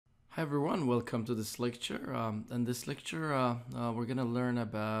Hi everyone, welcome to this lecture. In this lecture, we're going to learn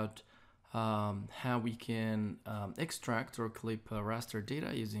about how we can extract or clip raster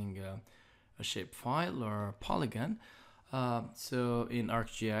data using a shapefile or polygon. So in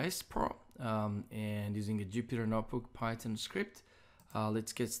ArcGIS Pro and using a Jupyter Notebook Python script,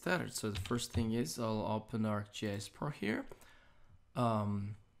 let's get started. So the first thing is I'll open ArcGIS Pro here.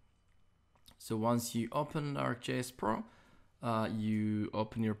 So once you open ArcGIS Pro, you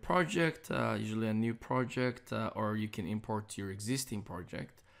open your project, usually a new project, or you can import your existing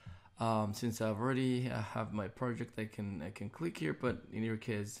project. Since I've already have my project, I can click here, but in your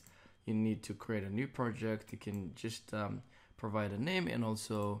case, you need to create a new project. You can just provide a name and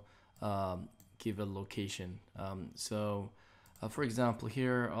also give a location. For example,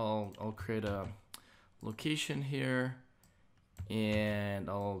 here I'll create a location here, and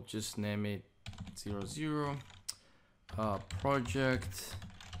I'll just name it 00. Project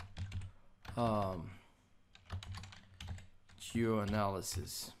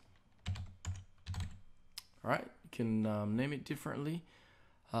geoanalysis. All right, you can name it differently.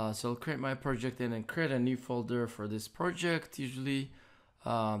 So I'll create my project and then create a new folder for this project. Usually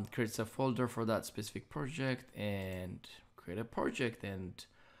creates a folder for that specific project and create a project, and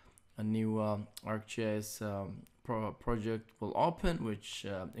a new ArcGIS project will open, which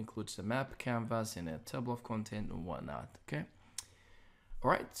includes a map canvas and a table of content and whatnot. Okay.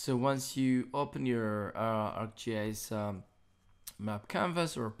 All right. So once you open your ArcGIS map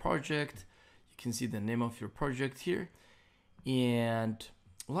canvas or project, you can see the name of your project here, and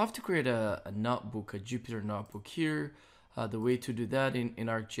we'll have to create a notebook, a Jupyter notebook here. The way to do that in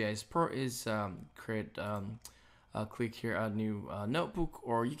ArcGIS Pro is click here, add new notebook,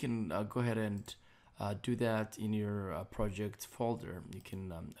 or you can go ahead and do that in your project folder. You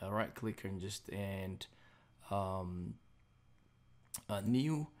can right click and just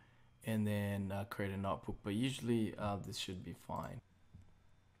new, and then create a notebook, but usually this should be fine.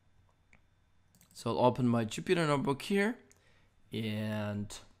 So I'll open my Jupyter notebook here,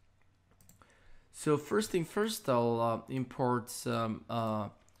 and so first thing first, I'll import some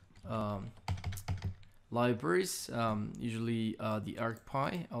libraries, usually the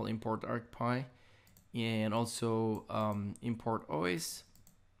ArcPy. I'll import ArcPy, and also import OS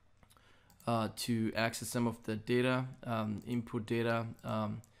to access some of the data, input data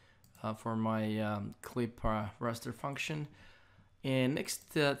for my clip raster function. And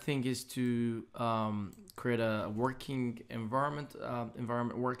next thing is to create a working environment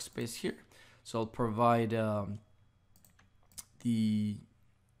workspace here. So I'll provide the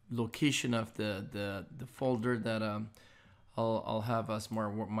location of the folder that I'll have as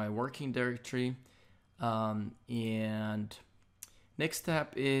my working directory. And next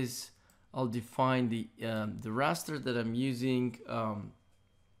step is I'll define the raster that I'm using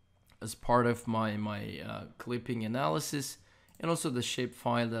as part of my clipping analysis, and also the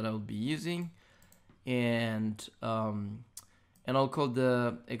shapefile that I'll be using, and I'll call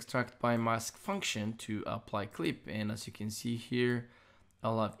the extract by mask function to apply clip. And as you can see here,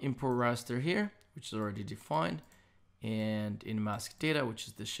 I'll have import raster here, which is already defined, and in mask data, which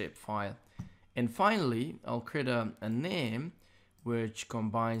is the shapefile. And finally, I'll create a name which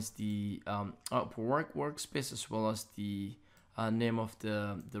combines the output workspace as well as the name of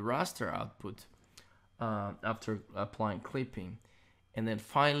the raster output after applying clipping. And then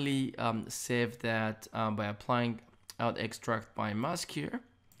finally save that by applying out extract by mask here,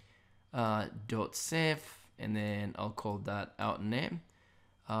 dot save, and then I'll call that out name,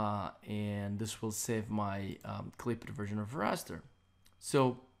 and this will save my clipped version of raster.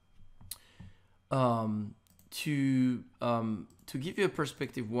 So to give you a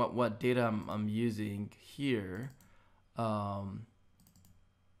perspective what data I'm using here, so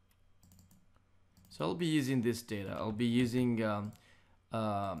I'll be using this data. I'll be using a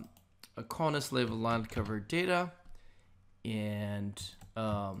conus level land cover data, and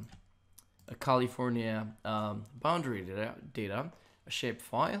a California boundary data, a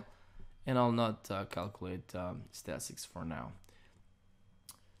shapefile, and I'll not calculate statistics for now.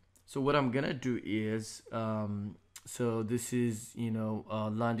 So what I'm gonna do is, so this is,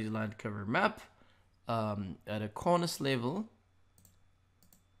 landed land cover map at a conus level,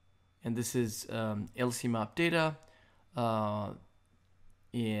 and this is LC map data,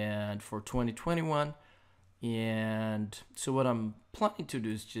 and for 2021. And so what I'm planning to do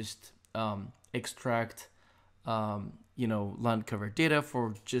is just extract land cover data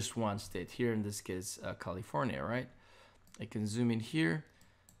for just one state, here in this case California, right? I can zoom in here.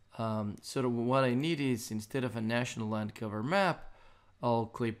 So what I need is, instead of a national land cover map, I'll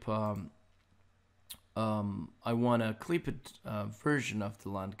clip I want a clipped version of the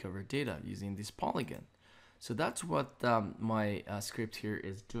land cover data using this polygon. So that's what my script here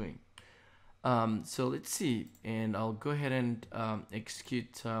is doing. So let's see, and I'll go ahead and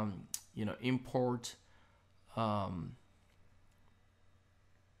execute, import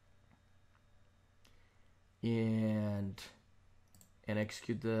and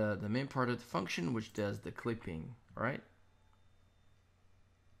execute the main part of the function, which does the clipping, right?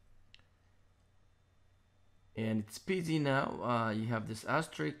 And it's busy now. You have this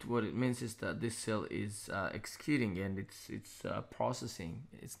asterisk. What it means is that this cell is executing and it's processing.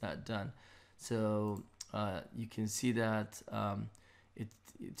 It's not done. So you can see that it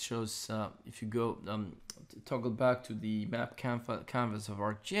shows, if you go toggle back to the map canvas of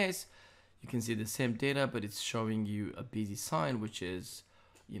ArcGIS, you can see the same data, but it's showing you a busy sign, which is,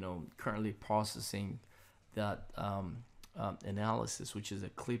 currently processing that analysis, which is a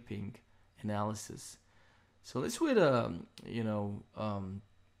clipping analysis. So let's wait, about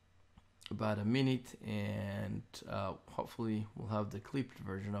a minute, and hopefully we'll have the clipped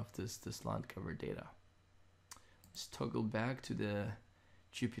version of this land cover data. Let's toggle back to the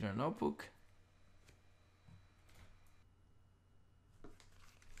Jupyter Notebook.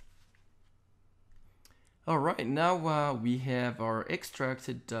 All right, now we have our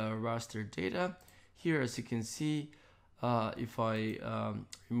extracted raster data. Here, as you can see, if I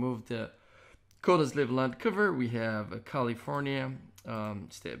remove the Coda's Live land cover, we have a California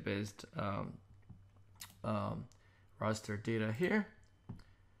state-based raster data here.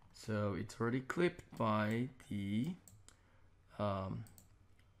 So it's already clipped by the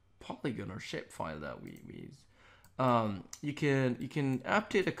polygon or shapefile that we use. You can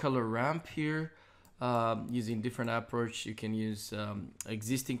update a color ramp here using different approach. You can use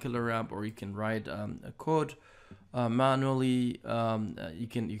existing color ramp, or you can write a code manually. You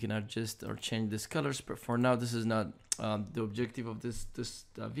can adjust or change these colors, but for now this is not the objective of this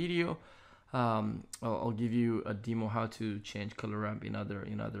video. I'll give you a demo how to change color ramp in other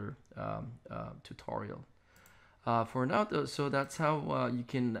tutorial. For now though, so that's how you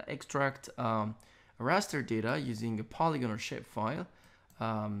can extract raster data using a polygon or shapefile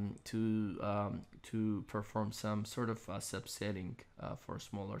to perform some sort of subsetting for a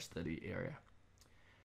smaller study area.